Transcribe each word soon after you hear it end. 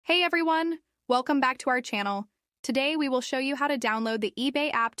Hey everyone! Welcome back to our channel. Today we will show you how to download the eBay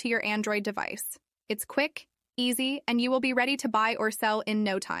app to your Android device. It's quick, easy, and you will be ready to buy or sell in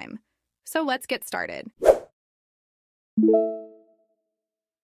no time. So let's get started.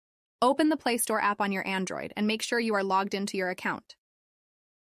 Open the Play Store app on your Android and make sure you are logged into your account.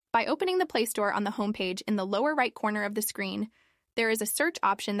 By opening the Play Store on the homepage in the lower right corner of the screen, there is a search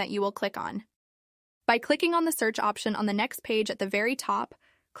option that you will click on. By clicking on the search option on the next page at the very top,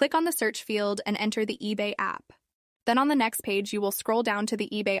 click on the search field and enter the eBay app. Then on the next page, you will scroll down to the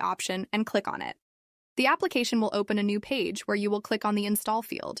eBay option and click on it. The application will open a new page where you will click on the Install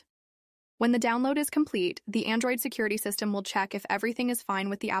field. When the download is complete, the Android security system will check if everything is fine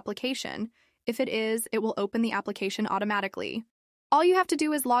with the application. If it is, it will open the application automatically. All you have to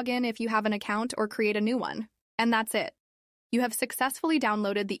do is log in if you have an account or create a new one. And that's it. You have successfully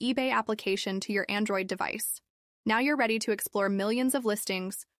downloaded the eBay application to your Android device. Now you're ready to explore millions of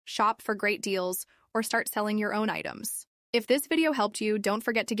listings, shop for great deals, or start selling your own items. If this video helped you, don't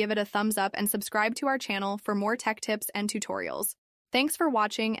forget to give it a thumbs up and subscribe to our channel for more tech tips and tutorials. Thanks for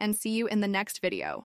watching and see you in the next video.